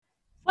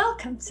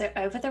Welcome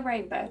to Over the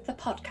Rainbow, the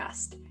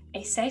podcast,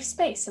 a safe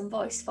space and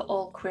voice for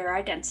all queer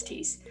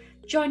identities.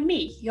 Join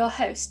me, your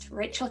host,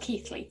 Rachel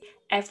Keithley,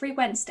 every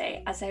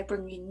Wednesday as I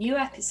bring you new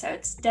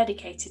episodes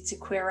dedicated to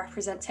queer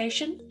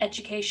representation,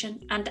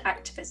 education, and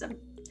activism.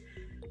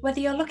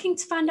 Whether you're looking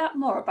to find out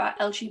more about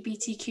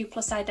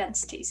LGBTQ+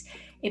 identities,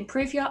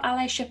 improve your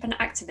allyship and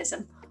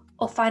activism,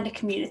 or find a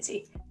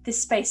community, this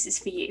space is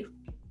for you.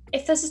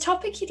 If there's a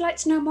topic you'd like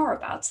to know more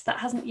about that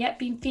hasn't yet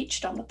been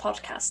featured on the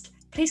podcast,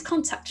 please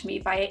contact me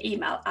via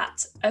email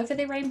at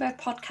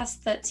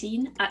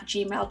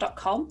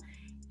overtherainbowpodcast13@gmail.com,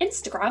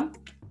 Instagram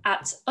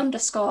at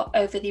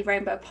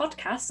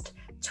 _overtherainbowpodcast,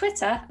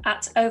 Twitter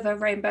at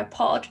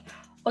overrainbowpod,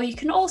 or you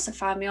can also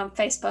find me on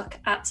Facebook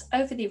at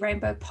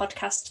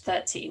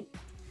overtherainbowpodcast13.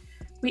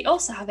 We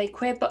also have a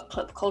queer book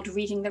club called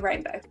Reading the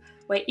Rainbow,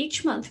 where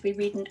each month we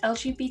read an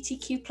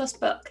LGBTQ+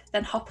 book,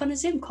 then hop on a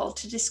Zoom call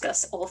to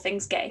discuss all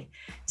things gay.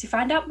 To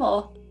find out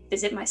more,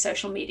 visit my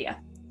social media.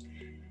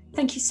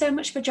 Thank you so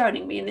much for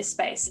joining me in this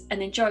space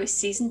and enjoy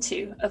season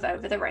 2 of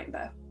Over the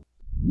Rainbow.